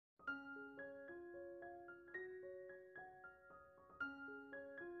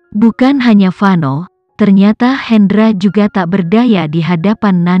Bukan hanya Vano, ternyata Hendra juga tak berdaya di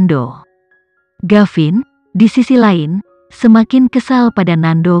hadapan Nando. Gavin, di sisi lain, semakin kesal pada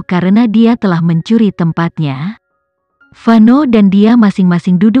Nando karena dia telah mencuri tempatnya. Vano dan dia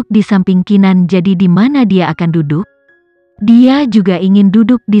masing-masing duduk di samping Kinan, jadi di mana dia akan duduk? Dia juga ingin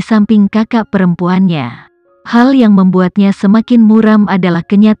duduk di samping kakak perempuannya. Hal yang membuatnya semakin muram adalah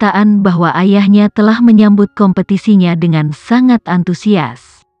kenyataan bahwa ayahnya telah menyambut kompetisinya dengan sangat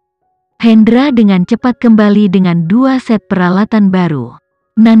antusias. Hendra dengan cepat kembali dengan 2 set peralatan baru.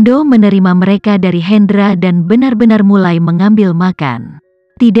 Nando menerima mereka dari Hendra dan benar-benar mulai mengambil makan.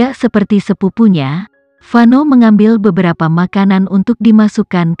 Tidak seperti sepupunya, Vano mengambil beberapa makanan untuk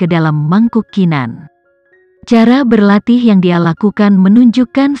dimasukkan ke dalam mangkuk Kinan. Cara berlatih yang dia lakukan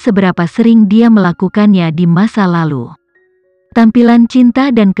menunjukkan seberapa sering dia melakukannya di masa lalu. Tampilan cinta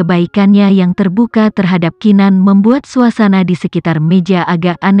dan kebaikannya yang terbuka terhadap Kinan membuat suasana di sekitar meja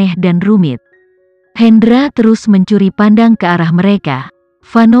agak aneh dan rumit. Hendra terus mencuri pandang ke arah mereka.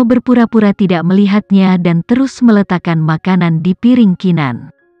 Vano berpura-pura tidak melihatnya dan terus meletakkan makanan di piring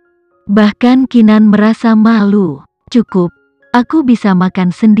Kinan. Bahkan Kinan merasa malu. "Cukup, aku bisa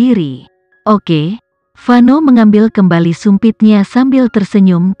makan sendiri." "Oke." Vano mengambil kembali sumpitnya sambil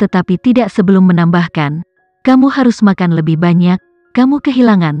tersenyum tetapi tidak sebelum menambahkan, "Kamu harus makan lebih banyak, kamu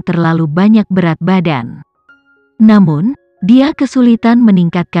kehilangan terlalu banyak berat badan." Namun, dia kesulitan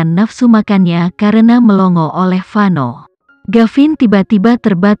meningkatkan nafsu makannya karena melongo oleh Vano. Gavin tiba-tiba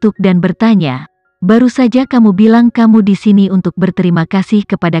terbatuk dan bertanya, "Baru saja kamu bilang kamu di sini untuk berterima kasih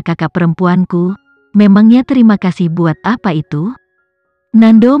kepada kakak perempuanku, memangnya terima kasih buat apa itu?"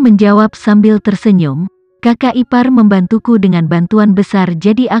 Nando menjawab sambil tersenyum, "Kakak ipar membantuku dengan bantuan besar,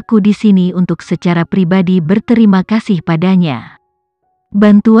 jadi aku di sini untuk secara pribadi berterima kasih padanya."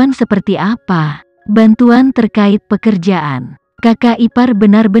 "Bantuan seperti apa?" "Bantuan terkait pekerjaan. Kakak ipar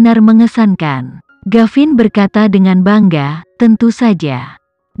benar-benar mengesankan." Gavin berkata dengan bangga, "Tentu saja.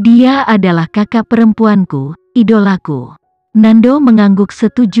 Dia adalah kakak perempuanku, idolaku." Nando mengangguk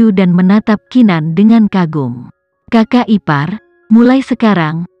setuju dan menatap Kinan dengan kagum. "Kakak ipar, mulai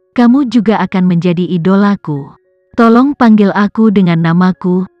sekarang, kamu juga akan menjadi idolaku. Tolong panggil aku dengan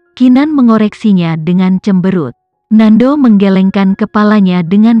namaku." Kinan mengoreksinya dengan cemberut. Nando menggelengkan kepalanya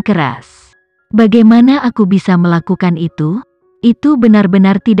dengan keras. "Bagaimana aku bisa melakukan itu? Itu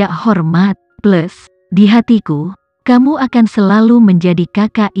benar-benar tidak hormat. Plus, di hatiku, kamu akan selalu menjadi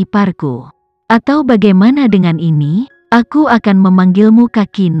kakak iparku. Atau bagaimana dengan ini? Aku akan memanggilmu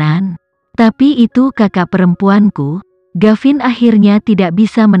Kak Kinan." "Tapi itu kakak perempuanku." Gavin akhirnya tidak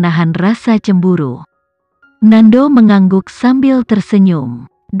bisa menahan rasa cemburu. Nando mengangguk sambil tersenyum.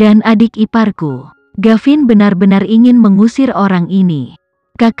 "Dan adik iparku." Gavin benar-benar ingin mengusir orang ini.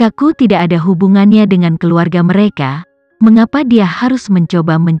 "Kakakku tidak ada hubungannya dengan keluarga mereka. Mengapa dia harus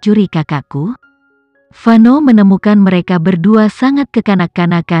mencoba mencuri kakakku?" Vano menemukan mereka berdua sangat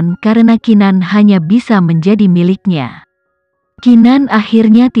kekanak-kanakan karena Kinan hanya bisa menjadi miliknya. Kinan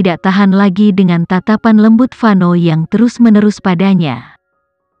akhirnya tidak tahan lagi dengan tatapan lembut Vano yang terus-menerus padanya.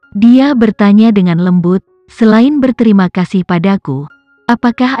 Dia bertanya dengan lembut, "Selain berterima kasih padaku,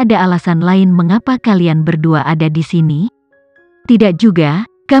 apakah ada alasan lain mengapa kalian berdua ada di sini?" "Tidak juga,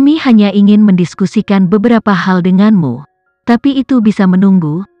 kami hanya ingin mendiskusikan beberapa hal denganmu. Tapi itu bisa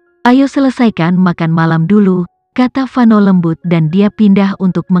menunggu. Ayo selesaikan makan malam dulu," kata Vano lembut dan dia pindah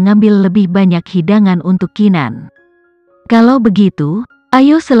untuk mengambil lebih banyak hidangan untuk Kinan. "Kalau begitu,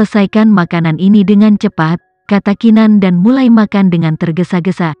 ayo selesaikan makanan ini dengan cepat," kata Kinan dan mulai makan dengan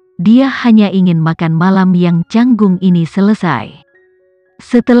tergesa-gesa. Dia hanya ingin makan malam yang canggung ini selesai.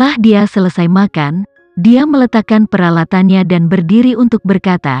 Setelah dia selesai makan, dia meletakkan peralatannya dan berdiri untuk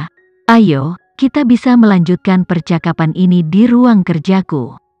berkata, "Ayo, kita bisa melanjutkan percakapan ini di ruang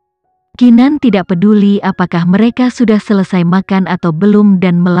kerjaku." Kinan tidak peduli apakah mereka sudah selesai makan atau belum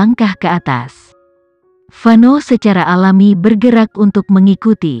dan melangkah ke atas. Vano secara alami bergerak untuk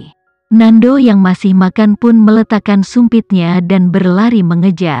mengikuti. Nando yang masih makan pun meletakkan sumpitnya dan berlari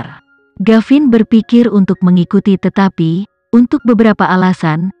mengejar. Gavin berpikir untuk mengikuti tetapi, untuk beberapa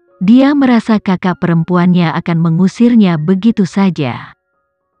alasan, dia merasa kakak perempuannya akan mengusirnya begitu saja.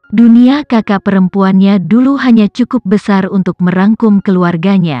 Dunia kakak perempuannya dulu hanya cukup besar untuk merangkum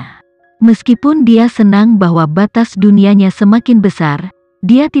keluarganya. Meskipun dia senang bahwa batas dunianya semakin besar,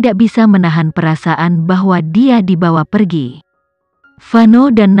 dia tidak bisa menahan perasaan bahwa dia dibawa pergi.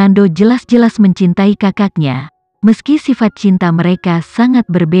 Vano dan Nando jelas-jelas mencintai kakaknya, meski sifat cinta mereka sangat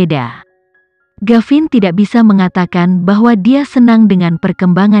berbeda. Gavin tidak bisa mengatakan bahwa dia senang dengan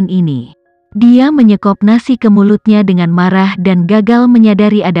perkembangan ini. Dia menyekop nasi ke mulutnya dengan marah dan gagal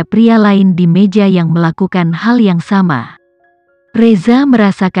menyadari ada pria lain di meja yang melakukan hal yang sama. Reza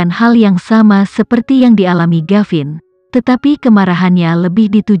merasakan hal yang sama seperti yang dialami Gavin, tetapi kemarahannya lebih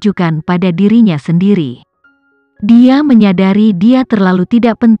ditujukan pada dirinya sendiri. Dia menyadari dia terlalu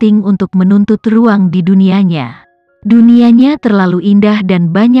tidak penting untuk menuntut ruang di dunianya. Dunianya terlalu indah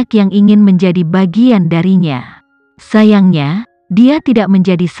dan banyak yang ingin menjadi bagian darinya. Sayangnya, dia tidak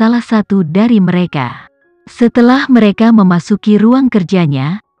menjadi salah satu dari mereka. Setelah mereka memasuki ruang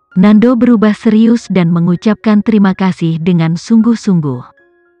kerjanya, Nando berubah serius dan mengucapkan terima kasih dengan sungguh-sungguh.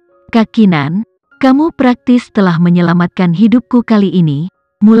 Kak Kinan, kamu praktis telah menyelamatkan hidupku kali ini.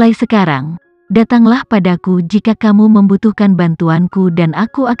 Mulai sekarang, datanglah padaku jika kamu membutuhkan bantuanku dan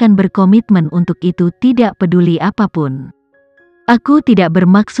aku akan berkomitmen untuk itu tidak peduli apapun. Aku tidak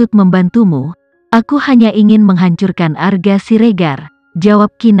bermaksud membantumu, aku hanya ingin menghancurkan Arga Siregar,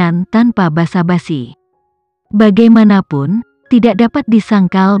 jawab Kinan tanpa basa-basi. Bagaimanapun, tidak dapat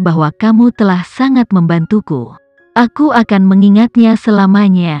disangkal bahwa kamu telah sangat membantuku. Aku akan mengingatnya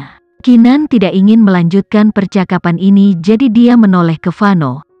selamanya. Kinan tidak ingin melanjutkan percakapan ini, jadi dia menoleh ke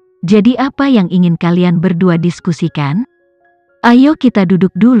Vano. Jadi apa yang ingin kalian berdua diskusikan? Ayo kita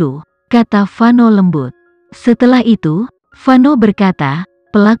duduk dulu, kata Vano lembut. Setelah itu, Vano berkata,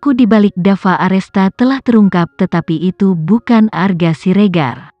 pelaku di balik Dava Aresta telah terungkap tetapi itu bukan Arga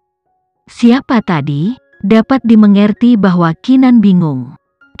Siregar. Siapa tadi? Dapat dimengerti bahwa Kinan bingung.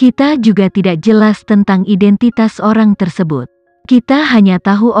 Kita juga tidak jelas tentang identitas orang tersebut. Kita hanya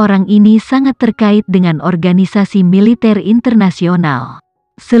tahu orang ini sangat terkait dengan organisasi militer internasional.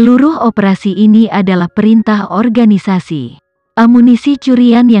 Seluruh operasi ini adalah perintah organisasi. Amunisi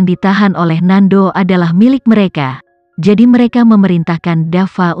curian yang ditahan oleh Nando adalah milik mereka, jadi mereka memerintahkan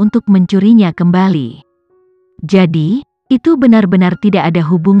Dava untuk mencurinya kembali. Jadi, itu benar-benar tidak ada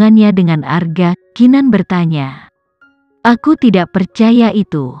hubungannya dengan Arga, Kinan bertanya. Aku tidak percaya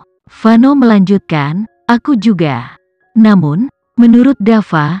itu. Vano melanjutkan, aku juga. Namun, menurut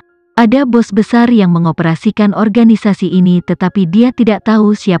Dava, ada bos besar yang mengoperasikan organisasi ini tetapi dia tidak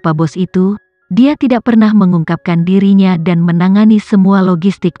tahu siapa bos itu, dia tidak pernah mengungkapkan dirinya dan menangani semua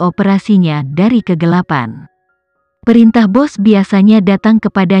logistik operasinya dari kegelapan. Perintah bos biasanya datang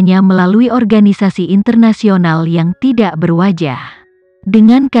kepadanya melalui organisasi internasional yang tidak berwajah.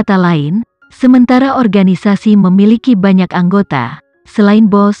 Dengan kata lain, sementara organisasi memiliki banyak anggota, selain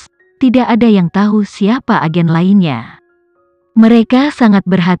bos, tidak ada yang tahu siapa agen lainnya. Mereka sangat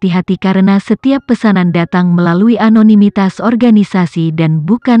berhati-hati karena setiap pesanan datang melalui anonimitas organisasi dan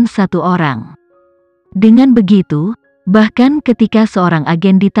bukan satu orang. Dengan begitu, bahkan ketika seorang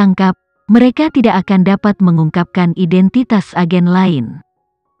agen ditangkap, mereka tidak akan dapat mengungkapkan identitas agen lain.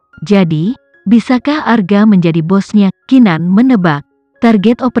 Jadi, bisakah Arga menjadi bosnya? Kinan menebak.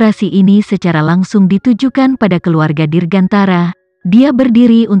 Target operasi ini secara langsung ditujukan pada keluarga Dirgantara. Dia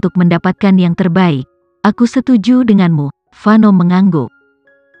berdiri untuk mendapatkan yang terbaik. Aku setuju denganmu, Vano mengangguk.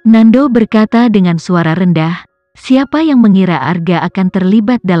 Nando berkata dengan suara rendah, siapa yang mengira Arga akan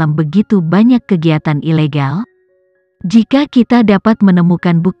terlibat dalam begitu banyak kegiatan ilegal? Jika kita dapat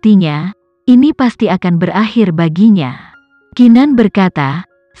menemukan buktinya, ini pasti akan berakhir baginya. Kinan berkata,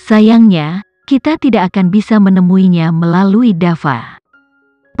 sayangnya, kita tidak akan bisa menemuinya melalui Dava.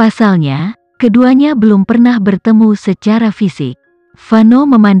 Pasalnya, keduanya belum pernah bertemu secara fisik. Vano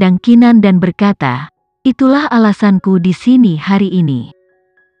memandang Kinan dan berkata, itulah alasanku di sini hari ini.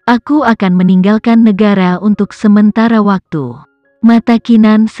 Aku akan meninggalkan negara untuk sementara waktu. Mata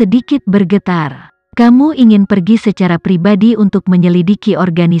Kinan sedikit bergetar. Kamu ingin pergi secara pribadi untuk menyelidiki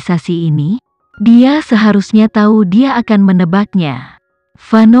organisasi ini? Dia seharusnya tahu dia akan menebaknya.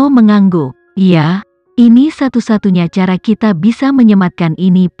 Vano mengangguk. Ya, ini satu-satunya cara kita bisa menyematkan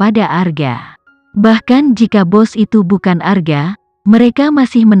ini pada Arga. Bahkan jika bos itu bukan Arga, mereka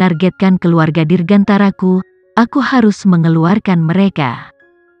masih menargetkan keluarga Dirgantaraku, aku harus mengeluarkan mereka.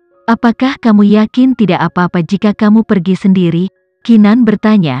 Apakah kamu yakin tidak apa-apa jika kamu pergi sendiri? Kinan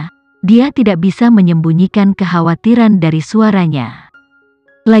bertanya. Dia tidak bisa menyembunyikan kekhawatiran dari suaranya.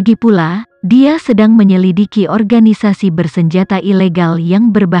 Lagi pula, dia sedang menyelidiki organisasi bersenjata ilegal yang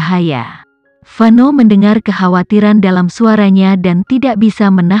berbahaya. Vano mendengar kekhawatiran dalam suaranya dan tidak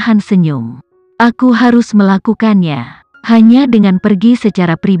bisa menahan senyum. Aku harus melakukannya. Hanya dengan pergi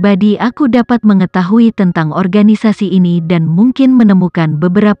secara pribadi aku dapat mengetahui tentang organisasi ini dan mungkin menemukan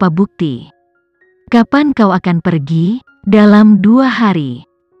beberapa bukti. Kapan kau akan pergi? Dalam 2 hari.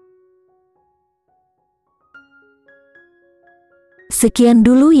 Sekian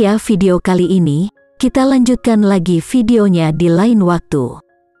dulu ya video kali ini, kita lanjutkan lagi videonya di lain waktu.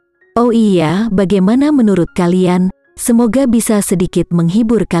 Oh iya, bagaimana menurut kalian? Semoga bisa sedikit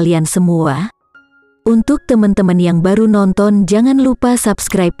menghibur kalian semua. Untuk teman-teman yang baru nonton jangan lupa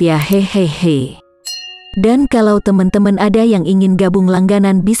subscribe ya hehehe. Dan kalau teman-teman ada yang ingin gabung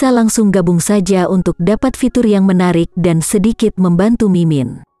langganan bisa langsung gabung saja untuk dapat fitur yang menarik dan sedikit membantu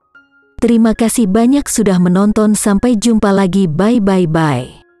Mimin. Terima kasih banyak sudah menonton, sampai jumpa lagi,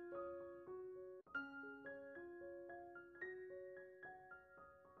 bye.